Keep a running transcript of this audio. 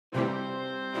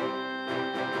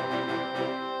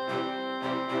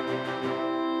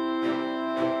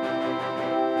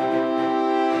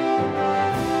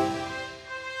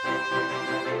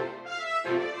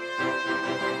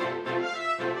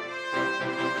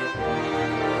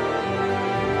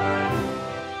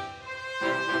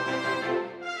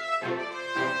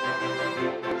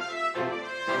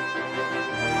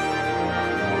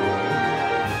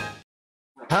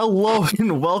Hello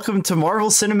and welcome to Marvel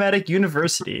Cinematic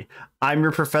University. I'm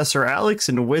your Professor Alix,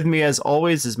 and with me as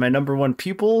always is my number one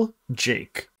pupil,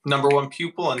 Jake. Number one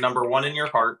pupil and number one in your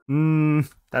heart.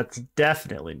 That's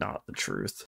definitely not the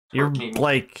truth. You're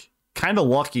like kind of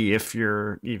lucky if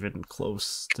you're even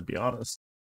close, to be honest.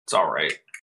 It's all right.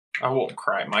 I won't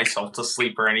cry myself to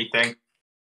sleep or anything.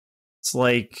 It's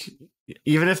like,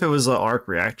 even if it was an arc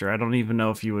reactor, I don't even know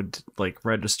if you would like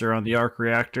register on the arc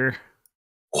reactor.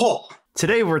 Oh.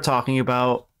 Today we're talking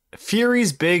about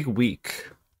Fury's big week.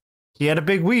 He had a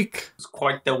big week. It was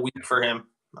quite the week for him.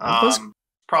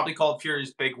 Probably called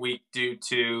Fury's big week due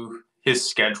to his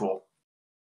schedule.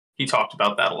 He talked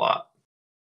about that a lot.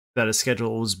 That his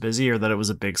schedule was busy, or that it was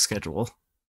a big schedule?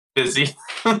 Busy.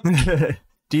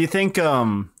 Do you think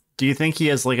he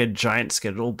has like a giant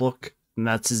schedule book and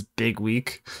that's his big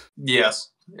week? Yes.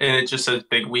 And it just says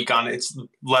big week on it. It's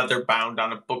leather bound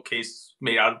on a bookcase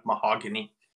made out of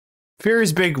mahogany.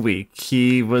 Fury's big week.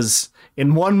 He was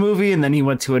in one movie, and then he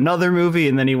went to another movie,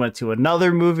 and then he went to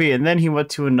another movie, and then he went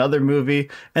to another movie,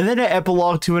 and then an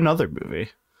epilogue to another movie.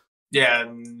 Yeah,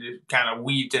 and it kind of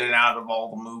weaved in and out of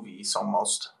all the movies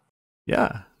almost.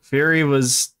 Yeah, Fury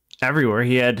was everywhere.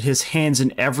 He had his hands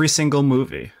in every single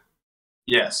movie.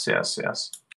 Yes.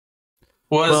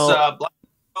 Was Black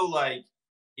Widow like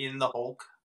in the Hulk?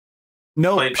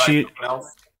 Nope,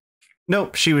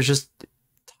 she was just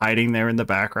hiding there in the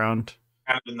background.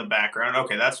 Kind of in the background.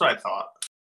 Okay, that's what I thought.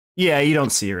 Yeah, you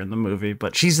don't see her in the movie,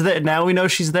 but she's there. Now we know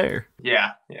she's there.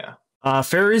 Yeah.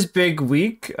 Fury's big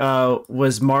week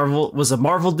was a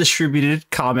Marvel distributed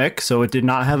comic, so it did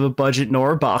not have a budget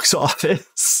nor a box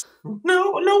office.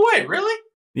 No way, really?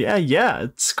 Yeah,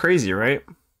 it's crazy, right?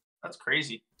 That's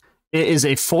crazy. It is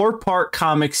a 4-part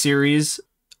comic series.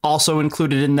 Also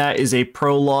included in that is a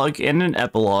prologue and an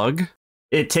epilogue.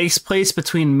 It takes place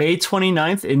between May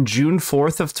 29th and June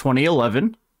 4th of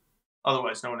 2011.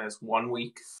 Otherwise known as 1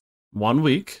 week. 1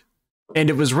 week. And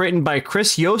it was written by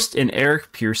Chris Yost and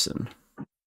Eric Pearson.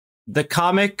 The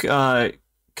comic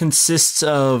consists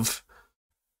of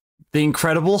The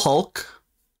Incredible Hulk,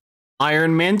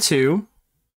 Iron Man 2,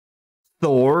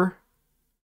 Thor,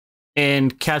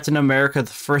 and Captain America: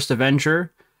 The First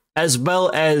Avenger, as well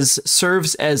as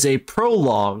serves as a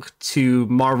prologue to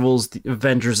Marvel's The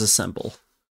Avengers Assemble,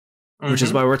 which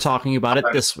is why we're talking about it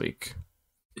this week.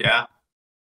 Yeah.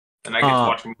 And I get to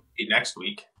watch a movie next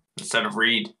week instead of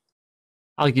read.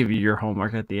 I'll give you your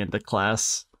homework at the end of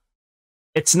class.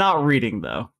 It's not reading,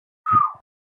 though.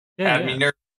 Yeah.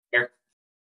 Nerd here.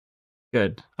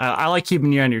 Good. I like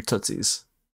keeping you on your tootsies.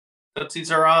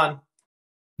 Tootsies are on.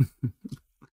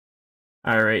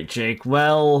 All right, Jake.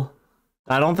 Well,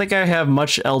 I don't think I have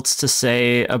much else to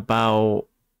say about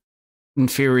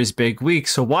Fury's big week,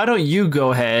 so why don't you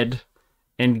go ahead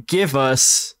and give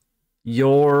us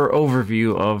your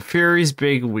overview of Fury's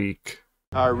big week?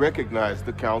 I recognize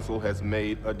the council has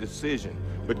made a decision,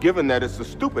 but given that it's a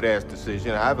stupid-ass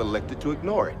decision, I've elected to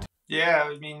ignore it. Yeah,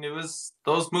 I mean, it was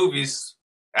those movies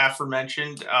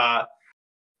aforementioned. And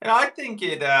I think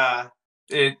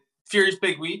it Fury's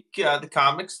big week, the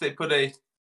comics, they put a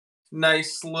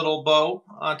nice little bow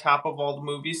on top of all the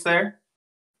movies there.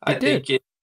 I think it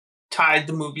tied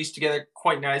the movies together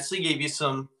quite nicely, gave you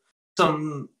some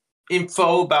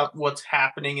info about what's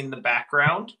happening in the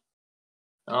background.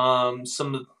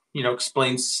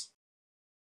 Explains,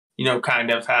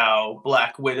 kind of how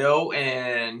Black Widow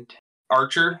and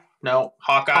Hawkeye.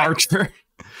 Archer.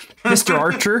 Mr.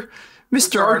 Archer.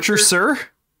 Mr. Archer, sir.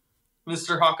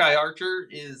 Mr. Hawkeye Archer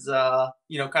is, kind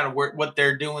of what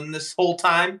they're doing this whole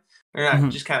time. They're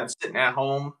not just kind of sitting at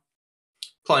home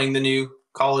playing the new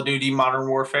Call of Duty Modern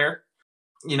Warfare.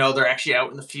 They're actually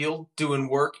out in the field doing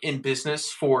work in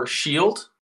business for S.H.I.E.L.D.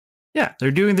 Yeah,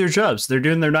 they're doing their jobs. They're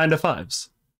doing their 9-to-5s.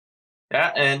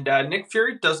 Yeah, and Nick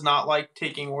Fury does not like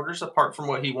taking orders apart from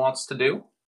what he wants to do.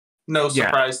 No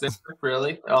surprise there,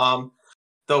 really.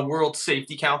 The World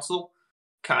Safety Council,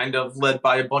 kind of led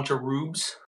by a bunch of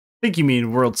rubes. I think you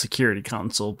mean World Security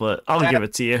Council, but I'll give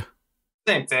it to you.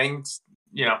 Same thing. It's,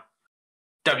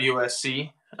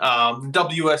 WSC.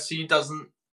 WSC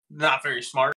not very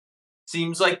smart.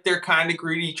 Seems like they're kind of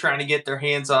greedy trying to get their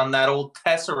hands on that old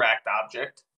Tesseract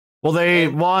object. Well, they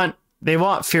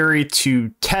want Fury to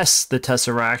test the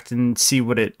Tesseract and see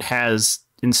what it has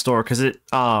in store, because it,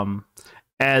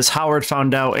 as Howard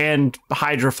found out and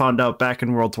Hydra found out back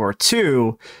in World War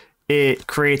II, it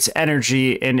creates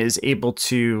energy and is able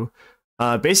to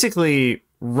basically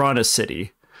run a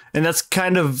city. And that's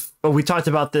kind of, we talked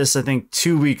about this, I think,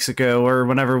 2 weeks ago, or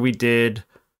whenever we did,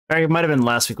 or it might have been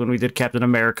last week when we did Captain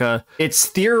America. It's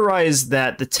theorized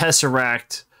that the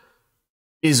Tesseract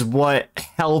is what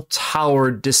helped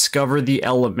Howard discover the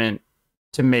element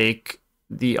to make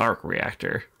the arc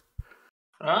reactor.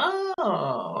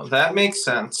 Oh, that makes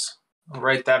sense. I'll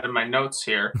write that in my notes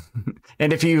here.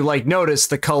 And if you notice,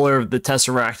 the color of the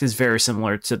Tesseract is very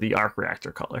similar to the arc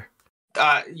reactor color.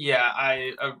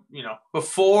 Yeah,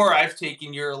 before I've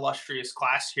taken your illustrious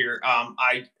class here,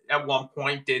 I at one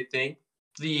point did think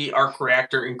the arc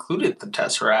reactor included the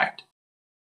Tesseract.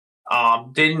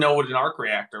 Didn't know what an arc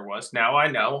reactor was. Now I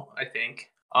know, I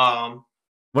think.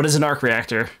 What is an arc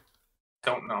reactor?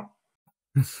 Don't know.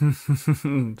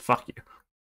 Fuck you.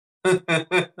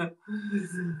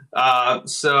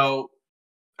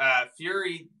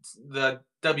 Fury, the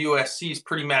WSC is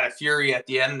pretty mad at Fury at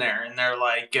the end there, and they're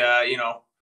like,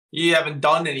 you haven't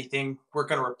done anything, we're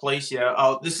gonna replace you.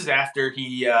 Oh, this is after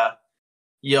he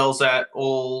yells at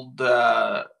old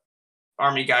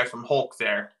army guy from Hulk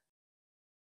there.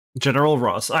 General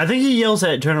Ross. I think he yells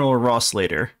at General Ross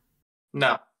later.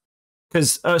 No.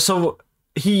 Because, so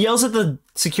he yells at the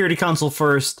Security Council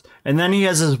first, and then he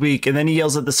has his week, and then he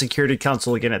yells at the Security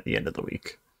Council again at the end of the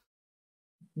week.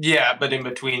 Yeah, but in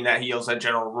between that, he yells at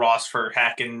General Ross for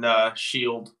hacking the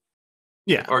shield.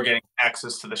 Yeah. Or getting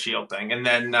access to the shield thing. And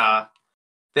then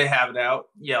they have it out,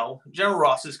 yell. General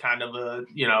Ross is kind of a,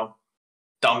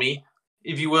 dummy,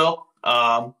 if you will.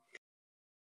 I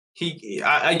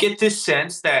get this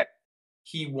sense that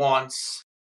he wants...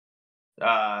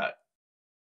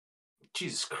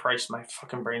 Jesus Christ, my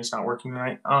fucking brain's not working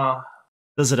right.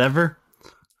 Does it ever?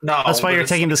 No. That's why you're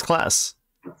taking this class.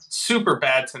 Super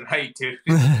bad tonight, dude.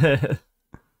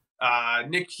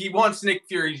 He wants Nick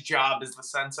Fury's job is the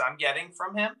sense I'm getting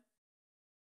from him.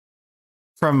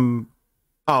 From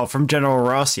General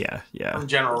Ross, yeah. From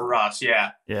General Ross,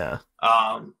 yeah. Yeah.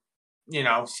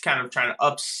 He's kind of trying to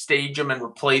upstage him and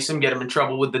replace him, get him in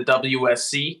trouble with the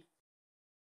WSC.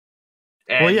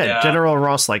 And, General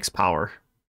Ross likes power.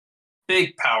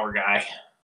 Big power guy.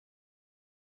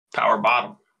 Power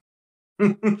bottom.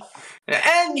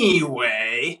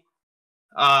 Anyway,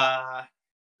 but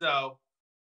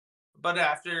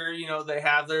after, they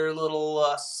have their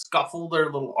little scuffle, their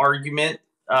little argument,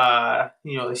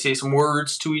 they say some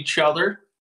words to each other.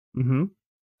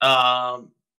 Mm-hmm.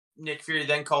 Nick Fury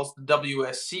then calls the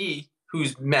WSC,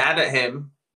 who's mad at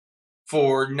him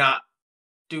for not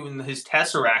doing his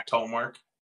Tesseract homework.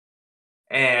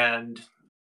 And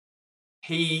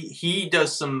he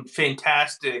does some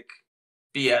fantastic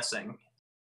BSing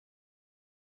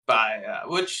by,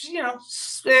 which,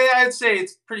 I'd say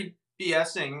it's pretty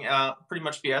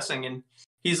much BSing. And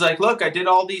he's like, look, I did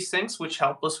all these things which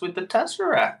help us with the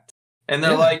Tesseract. And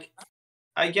they're like,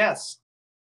 I guess.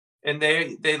 And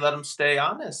they let him stay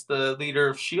honest, the leader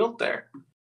of S.H.I.E.L.D. there.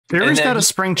 Fury's not a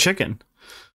spring chicken.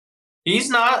 He's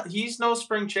no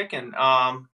spring chicken.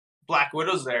 Black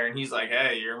Widow's there, and he's like,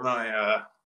 hey, you're my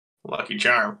lucky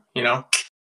charm, Yeah,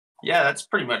 that's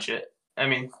pretty much it. I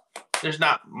mean, there's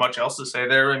not much else to say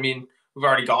there. I mean, we've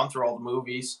already gone through all the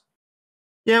movies.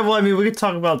 Yeah, well, I mean, we could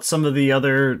talk about some of the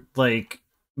other,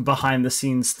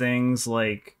 behind-the-scenes things,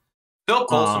 like... Bill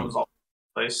Coulson was all over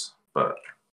the place, but...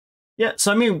 Yeah,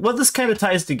 so, I mean, what this kind of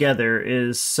ties together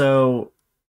is, so...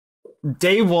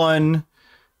 Day one,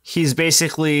 he's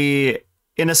basically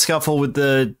in a scuffle with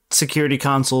the Security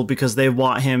Council because they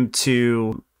want him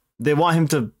to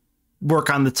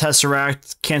work on the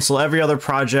Tesseract, cancel every other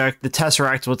project. The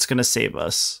Tesseract's what's going to save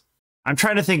us. I'm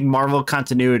trying to think Marvel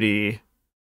continuity.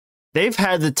 They've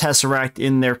had the Tesseract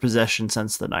in their possession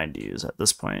since the 90s at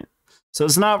this point. So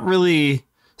it's not really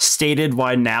stated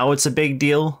why now it's a big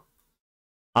deal.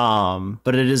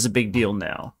 But it is a big deal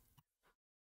now.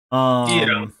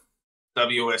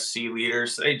 WSC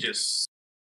leaders, they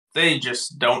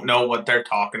just don't know what they're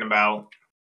talking about.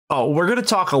 Oh, we're going to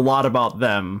talk a lot about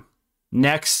them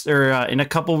next, or in a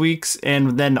couple weeks,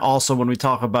 and then also when we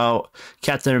talk about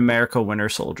Captain America Winter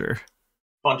Soldier.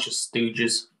 Bunch of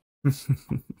stooges.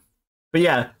 But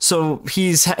yeah, so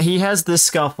he has this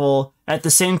scuffle. At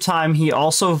the same time, he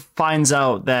also finds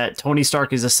out that Tony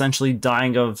Stark is essentially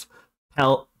dying of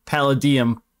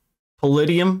palladium.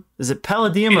 Palladium? Is it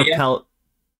palladium or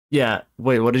Yeah,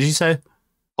 wait, what did you say?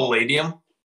 Palladium?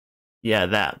 Yeah,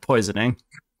 that poisoning.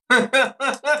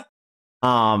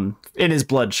 In his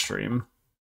bloodstream.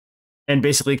 And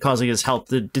basically causing his health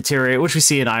to deteriorate, which we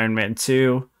see in Iron Man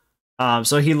 2.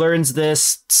 So he learns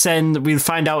this. We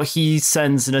find out he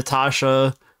sends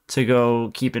Natasha to go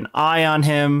keep an eye on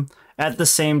him. At the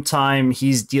same time,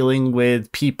 he's dealing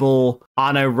with people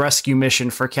on a rescue mission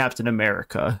for Captain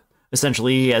America.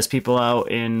 Essentially, he has people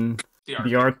out in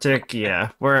the Arctic,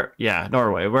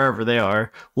 Norway, wherever they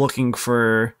are, looking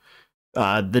for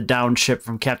the down ship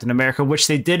from Captain America, which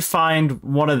they did find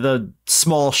one of the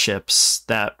small ships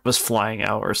that was flying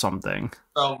out or something.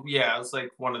 Oh, yeah, it was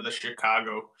like one of the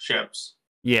Chicago ships.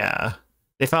 Yeah.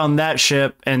 They found that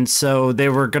ship, and so they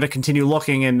were going to continue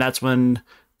looking, and that's when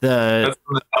the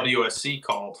WSC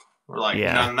called. We're like,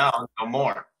 no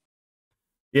more.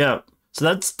 Yeah. So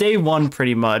that's day one,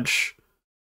 pretty much.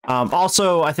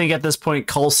 Also, I think at this point,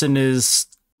 Coulson is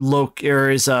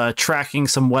tracking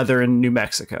some weather in New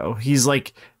Mexico. He's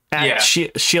like at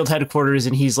Shield headquarters,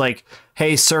 and he's like,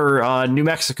 "Hey, sir, New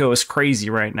Mexico is crazy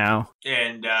right now."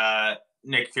 And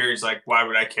Nick Fury's like, "Why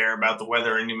would I care about the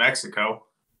weather in New Mexico?"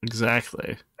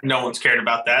 Exactly. No one's cared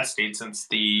about that state since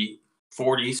the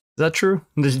 40s. Is that true?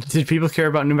 Did people care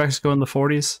about New Mexico in the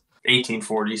 40s?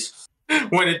 1840s.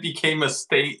 When it became a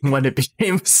state. When it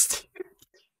became a state.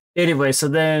 Anyway, so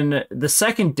then the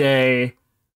second day,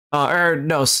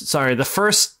 the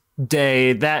first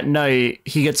day, that night,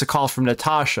 he gets a call from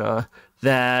Natasha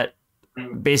that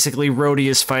basically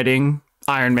Rhodey is fighting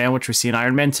Iron Man, which we see in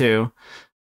Iron Man 2,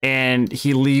 and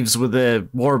he leaves with a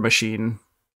War Machine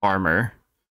armor.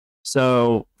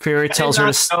 So Fury tells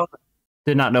her to...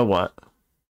 Did not know what?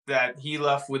 That he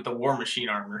left with the War Machine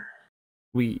armor.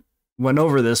 We went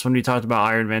over this when we talked about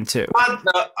Iron Man 2.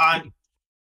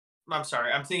 I'm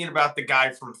sorry. I'm thinking about the guy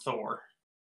from Thor.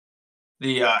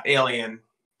 The alien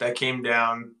that came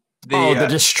down. The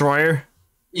Destroyer?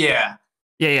 Yeah.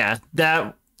 Yeah.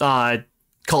 That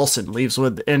Coulson leaves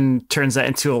with and turns that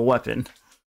into a weapon.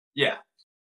 Yeah.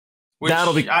 Which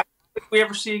that'll be... I don't think we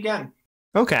ever see again.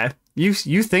 Okay. You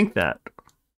think that.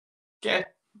 Okay.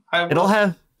 It'll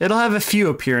have a few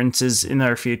appearances in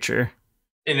our future.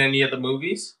 In any of the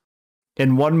movies?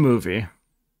 In one movie.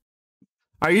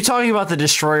 Are you talking about the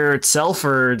Destroyer itself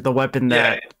or the weapon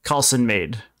that Coulson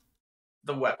made?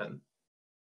 The weapon.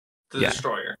 The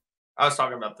Destroyer. I was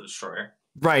talking about the Destroyer.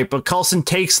 Right, but Coulson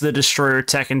takes the Destroyer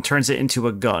tech and turns it into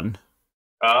a gun.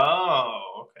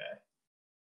 Oh, okay.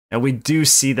 And we do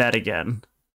see that again.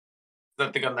 Is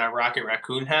that the gun that Rocket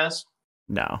Raccoon has?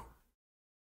 No.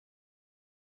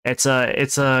 It's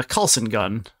a Coulson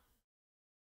gun.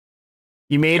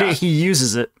 He made it, he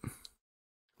uses it.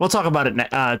 We'll talk about it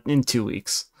in 2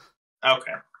 weeks.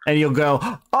 Okay. And you'll go,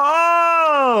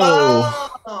 oh!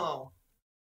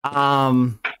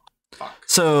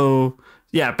 So,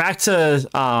 yeah, back to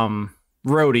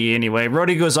Rhodey anyway.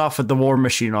 Rhodey goes off with the War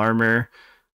Machine armor.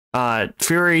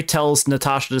 Fury tells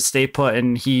Natasha to stay put,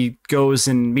 and he goes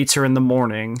and meets her in the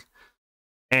morning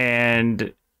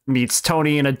and meets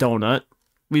Tony in a donut.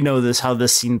 We know how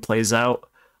this scene plays out.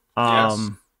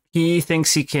 Yes. He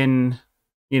thinks he can,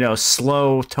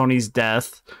 slow Tony's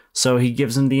death, so he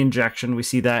gives him the injection. We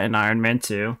see that in Iron Man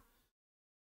 2.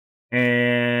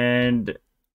 And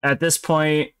at this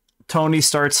point, Tony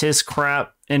starts his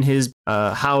crap in his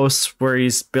house where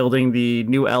he's building the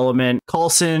new element.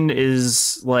 Coulson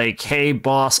is like, hey,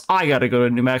 boss, I gotta go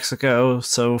to New Mexico.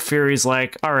 So Fury's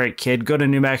like, all right, kid, go to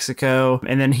New Mexico.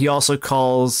 And then he also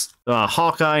calls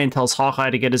Hawkeye and tells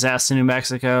Hawkeye to get his ass to New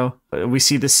Mexico. We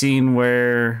see the scene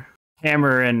where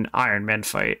Hammer and Iron Man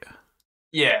fight.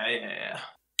 Yeah.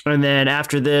 And then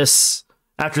after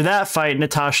that fight,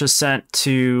 Natasha's sent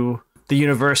to the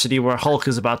university where Hulk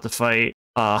is about to fight.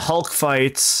 Hulk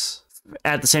fights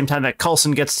at the same time that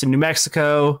Coulson gets to New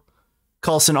Mexico.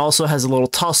 Coulson also has a little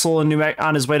tussle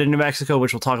on his way to New Mexico,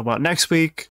 which we'll talk about next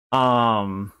week.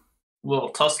 Little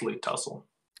tussly tussle.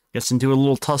 Gets into a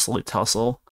little tussly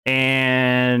tussle.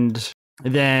 And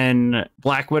then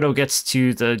Black Widow gets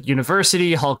to the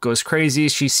university. Hulk goes crazy.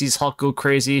 She sees Hulk go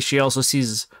crazy. She also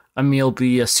sees Emil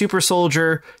be a super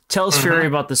soldier. Tells Fury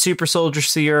about the super soldier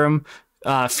serum.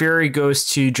 Fury goes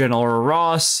to General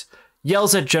Ross.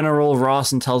 Yells at General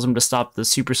Ross and tells him to stop the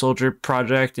super soldier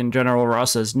project. And General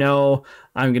Ross says, no,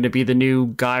 I'm going to be the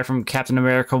new guy from Captain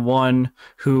America 1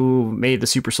 who made the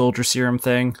super soldier serum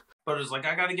thing. But it's like,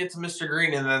 I got to get to Mr.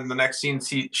 Green. And then the next scene,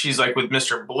 she's like with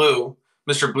Mr. Blue.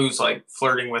 Mr. Blue's like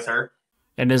flirting with her.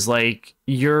 And is like,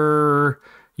 you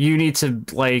need to,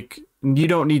 like, you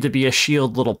don't need to be a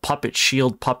shield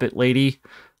puppet lady.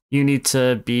 You need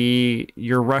to be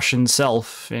your Russian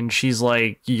self. And she's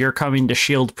like, you're coming to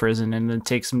S.H.I.E.L.D. prison, and then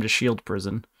takes him to S.H.I.E.L.D.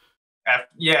 prison.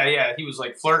 Yeah. He was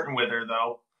like flirting with her,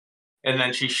 though. And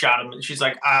then she shot him. And she's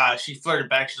like, she flirted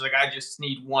back. She's like, I just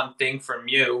need one thing from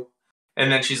you.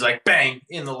 And then she's like, bang,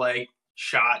 in the leg,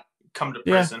 shot, come to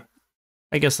prison. Yeah,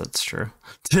 I guess that's true.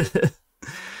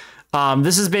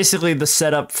 This is basically the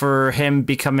setup for him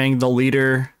becoming the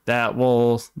leader that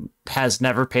has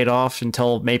never paid off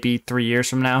until maybe 3 years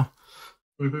from now.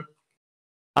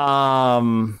 All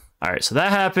right, so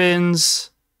that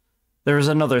happens. There was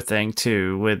another thing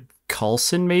too with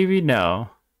Coulson, maybe? No.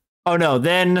 Oh no,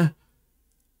 then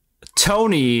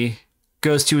Tony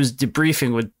goes to his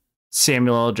debriefing with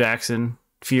Samuel L. Jackson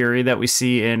Fury that we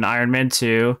see in Iron Man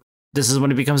 2. This is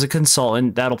when he becomes a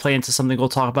consultant. That'll play into something we'll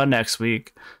talk about next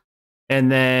week.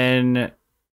 And then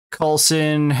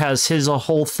Coulson has his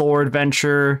whole Thor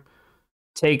adventure,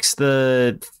 takes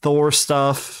the Thor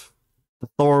stuff, the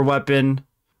Thor weapon.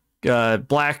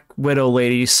 Black Widow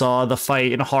lady saw the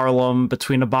fight in Harlem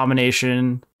between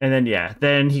Abomination. And then,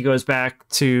 then he goes back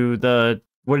to the,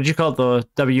 what did you call it?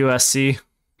 The WSC?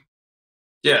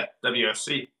 Yeah,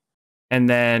 WSC. And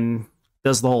then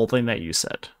does the whole thing that you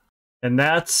said. And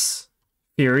that's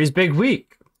Fury's big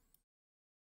week.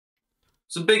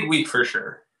 It's a big week for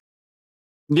sure.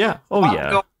 Yeah. Oh, yeah.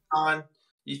 Going on.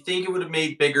 You think it would have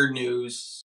made bigger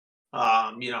news.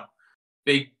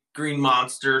 Big green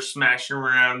monster smashing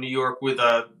around New York with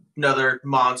another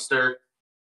monster.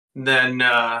 And then,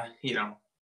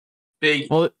 big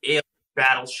alien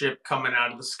battleship coming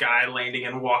out of the sky, landing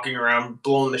and walking around,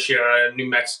 blowing the shit out of New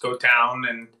Mexico town.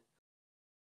 And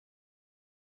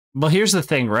well, here's the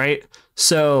thing, right?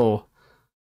 So,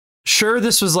 sure,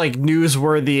 this was like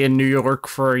newsworthy in New York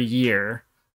for a year,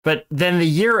 but then the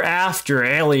year after,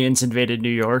 aliens invaded New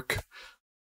York.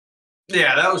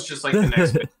 Yeah, that was just like the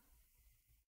next big.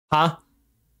 Huh?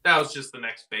 That was just the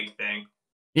next big thing.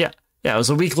 Yeah, it was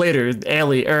a week later,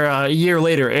 a year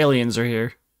later, aliens are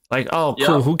here. Like, oh,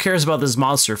 cool. Yep. Who cares about this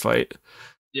monster fight?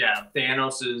 Yeah,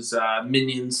 Thanos'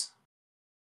 minions.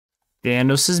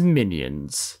 Thanos'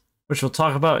 minions, which we'll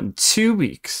talk about in 2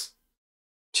 weeks.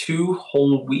 2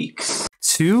 whole weeks.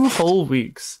 2 whole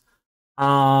weeks.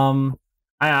 I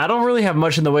don't really have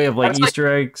much in the way of like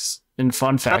Easter eggs and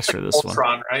fun facts for this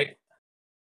Ultron, one. Right?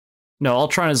 No,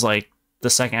 Ultron is like the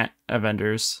second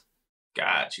Avengers.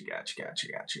 Gotcha.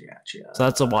 So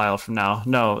that's a while from now.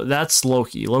 No, that's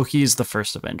Loki. Loki is the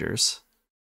first Avengers.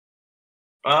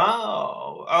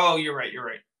 Oh, you're right.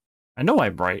 I know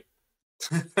I'm right.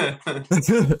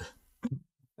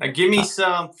 Now give me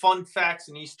some fun facts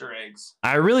and Easter eggs.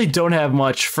 I really don't have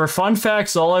much. For fun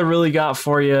facts, all I really got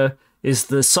for you is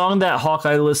the song that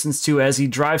Hawkeye listens to as he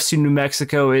drives to New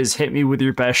Mexico is Hit Me With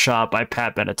Your Best Shot by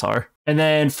Pat Benatar. And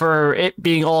then for it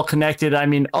being all connected, I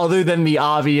mean, other than the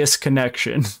obvious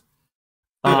connection,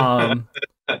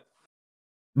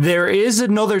 there is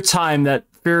another time that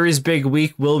Fury's Big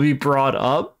Week will be brought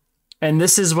up. And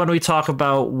this is when we talk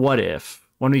about What If.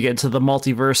 When we get to the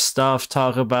multiverse stuff,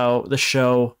 talk about the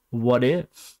show What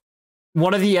If.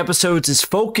 One of the episodes is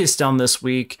focused on this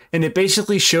week, and it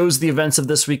basically shows the events of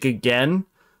this week again,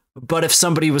 but if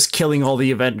somebody was killing all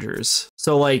the Avengers.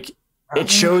 So like it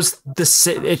shows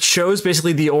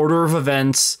basically the order of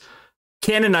events,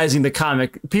 canonizing the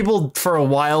comic. People for a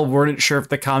while weren't sure if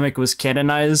the comic was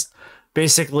canonized.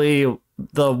 Basically,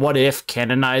 the What If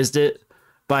canonized it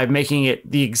by making it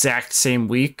the exact same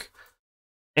week.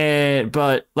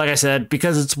 But like I said,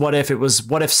 because it's What If, it was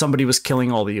what if somebody was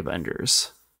killing all the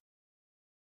Avengers.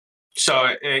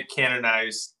 So it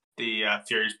canonized the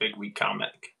Fury's Big Week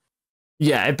comic.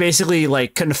 Yeah, it basically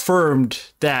like confirmed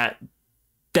that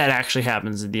actually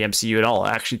happens in the MCU. It all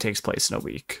actually takes place in a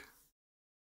week.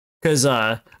 Because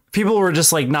people were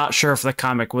just like not sure if the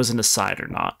comic was an aside or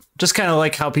not. Just kind of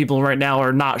like how people right now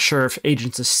are not sure if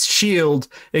Agents of S.H.I.E.L.D.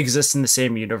 exist in the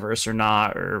same universe or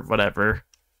not, or whatever.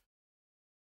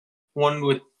 One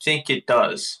would think it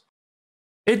does.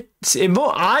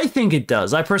 I think it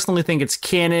does. I personally think it's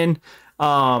canon.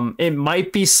 It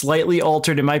might be slightly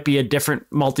altered. It might be a different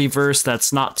multiverse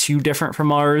that's not too different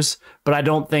from ours, but I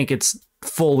don't think it's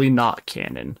fully not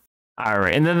canon. All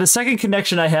right. And then the second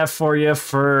connection I have for you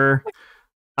for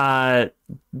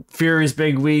Fury's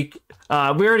Big Week, we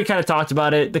already kind of talked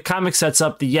about it. The comic sets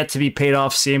up the yet to be paid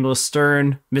off Samuel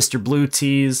Stern, Mr. Blue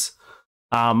tease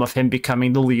of him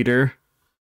becoming the leader.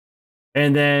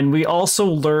 And then we also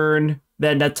learn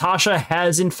that Natasha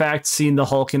has in fact seen the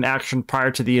Hulk in action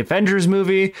prior to the Avengers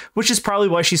movie, which is probably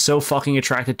why she's so fucking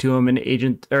attracted to him in Age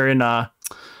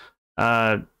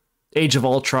of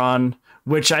Ultron,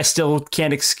 which I still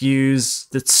can't excuse.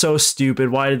 That's so stupid.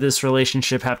 Why did this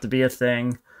relationship have to be a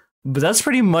thing? But that's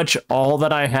pretty much all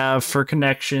that I have for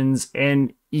connections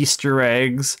and Easter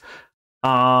eggs.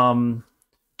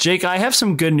 Jake, I have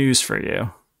some good news for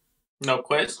you. No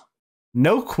quiz?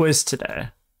 No quiz today.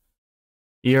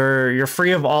 You're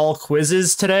free of all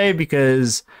quizzes today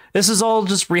because this is all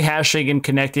just rehashing and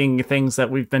connecting things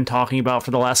that we've been talking about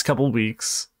for the last couple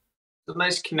weeks. It's a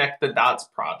nice connect the dots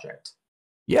project.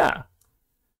 Yeah.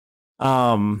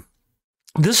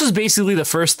 This was basically the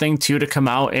first thing too to come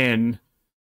out and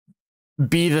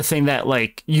be the thing that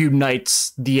like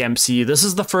unites the MCU. This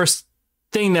is the first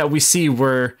thing that we see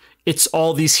where it's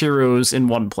all these heroes in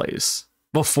one place.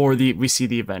 before we see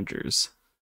the Avengers.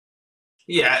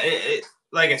 Yeah,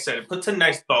 like I said, it puts a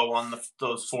nice bow on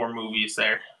those 4 movies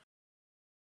there.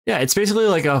 Yeah, it's basically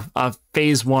like a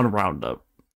phase 1 roundup.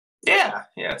 Yeah,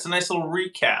 it's a nice little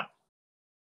recap.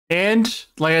 And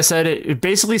like I said, it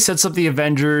basically sets up the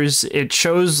Avengers. It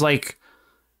shows like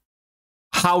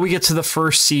how we get to the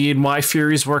first scene, why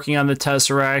Fury's working on the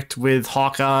Tesseract with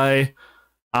Hawkeye,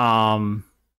 why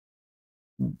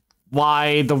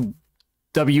the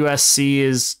WSC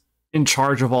is in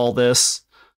charge of all this.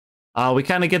 We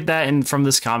kind of get that in from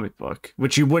this comic book,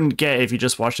 which you wouldn't get if you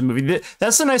just watched the movie.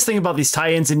 That's the nice thing about these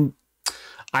tie-ins, and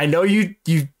I know you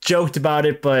joked about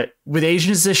it, but with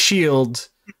Agents of S.H.I.E.L.D.,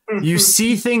 you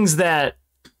see things that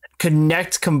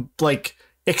connect, like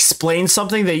explain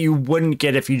something that you wouldn't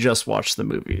get if you just watched the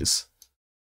movies.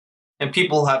 And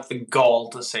people have the gall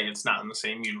to say it's not in the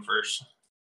same universe.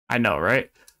 I know, right?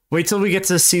 Wait till we get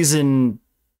to season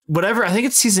whatever. I think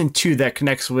it's season 2 that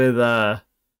connects with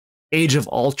Age of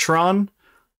Ultron.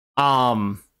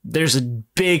 There's a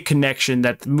big connection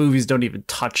that the movies don't even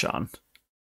touch on.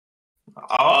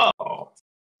 Oh.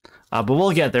 But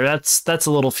we'll get there. That's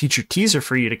a little feature teaser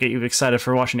for you to get you excited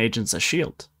for watching Agents of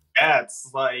S.H.I.E.L.D. Yeah, it's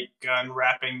like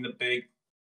unwrapping the big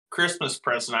Christmas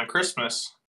present on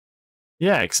Christmas.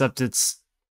 Yeah, except it's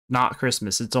not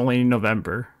Christmas. It's only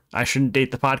November. I shouldn't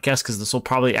date the podcast because this will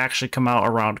probably actually come out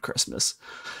around Christmas.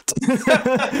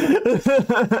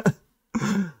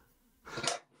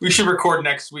 We should record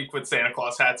next week with Santa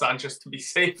Claus hats on just to be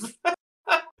safe.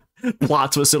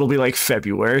 Plot twist, it'll be like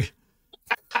February.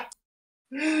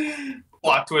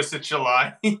 Plot twist, it's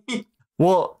July.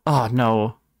 Well, oh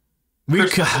no. I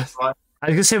was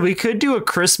gonna say we could do a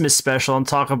Christmas special and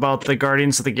talk about the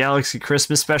Guardians of the Galaxy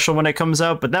Christmas special when it comes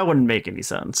out, but that wouldn't make any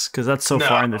sense because that's so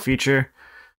far in the future.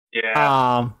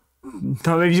 Yeah.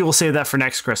 No, maybe we'll save that for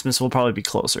next Christmas. We'll probably be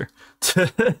closer.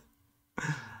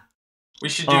 We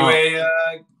should do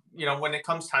when it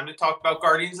comes time to talk about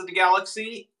Guardians of the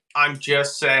Galaxy, I'm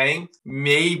just saying,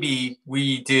 maybe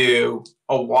we do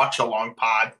a watch-along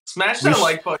pod. Smash that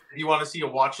like button if you want to see a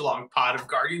watch-along pod of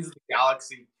Guardians of the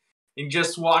Galaxy. And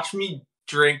just watch me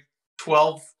drink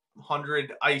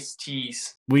 1,200 iced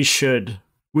teas. We should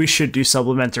do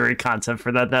supplementary content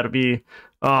for that. That'll be,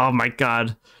 oh my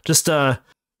god. Just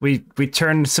we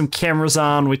turn some cameras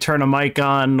on, we turn a mic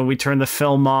on, we turn the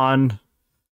film on,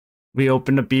 we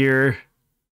open a beer,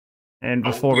 and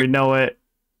before we know it,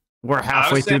 we're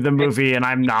halfway through the movie and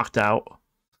I'm knocked out.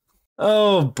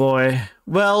 Oh boy.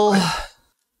 Well,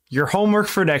 your homework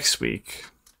for next week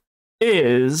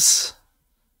is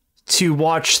to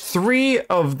watch 3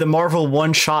 of the Marvel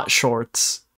one-shot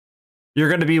shorts. You're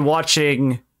going to be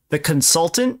watching The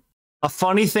Consultant, A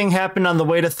Funny Thing Happened on the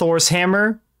Way to Thor's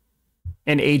Hammer,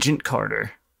 and Agent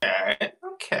Carter.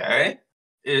 Okay.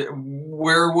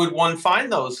 Where would one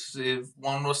find those if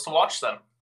one was to watch them?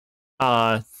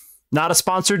 Not a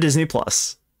sponsor, Disney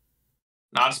Plus.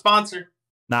 Not a sponsor.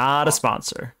 Not a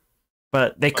sponsor.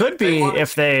 But they could be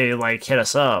if they like hit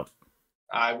us up.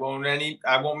 I won't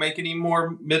make any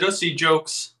more Midosi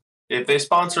jokes if they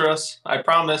sponsor us. I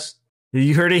promise.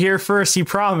 You heard it here first. He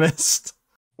promised.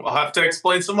 We'll have to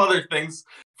explain some other things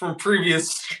from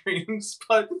previous streams,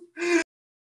 but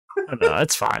no,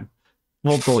 it's fine.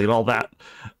 We'll delete all that.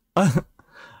 But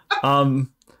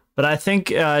I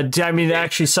think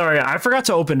actually, sorry, I forgot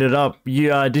to open it up.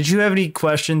 You did you have any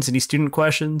questions? Any student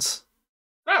questions?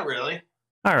 Not really.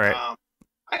 All right.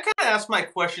 I kind of ask my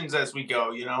questions as we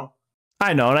go,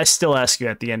 I know, and I still ask you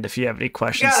at the end if you have any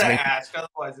questions. You gotta ask,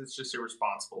 otherwise it's just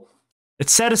irresponsible. It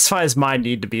satisfies my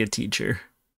need to be a teacher.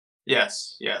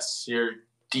 Yes. Your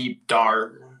deep,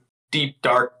 dark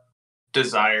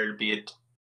desire to be a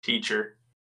teacher.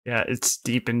 Yeah, it's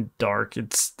deep and dark.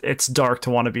 It's dark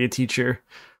to want to be a teacher.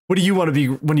 What do you want to be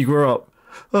when you grow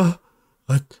up?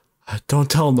 I don't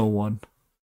tell no one.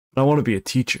 I want to be a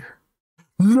teacher.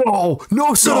 No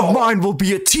son of mine will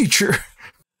be a teacher.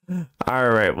 All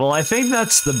right. Well, I think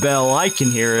that's the bell. I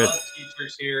can hear it.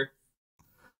 Teachers here.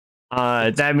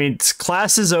 That means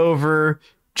class is over.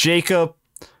 Jacob,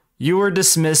 you are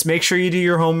dismissed. Make sure you do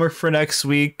your homework for next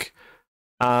week.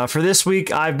 For this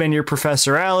week, I've been your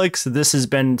Professor Alix. This has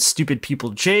been Stupid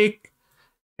People Jake.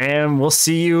 And we'll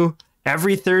see you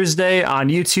every Thursday on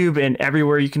YouTube and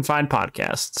everywhere you can find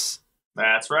podcasts.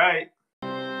 That's right.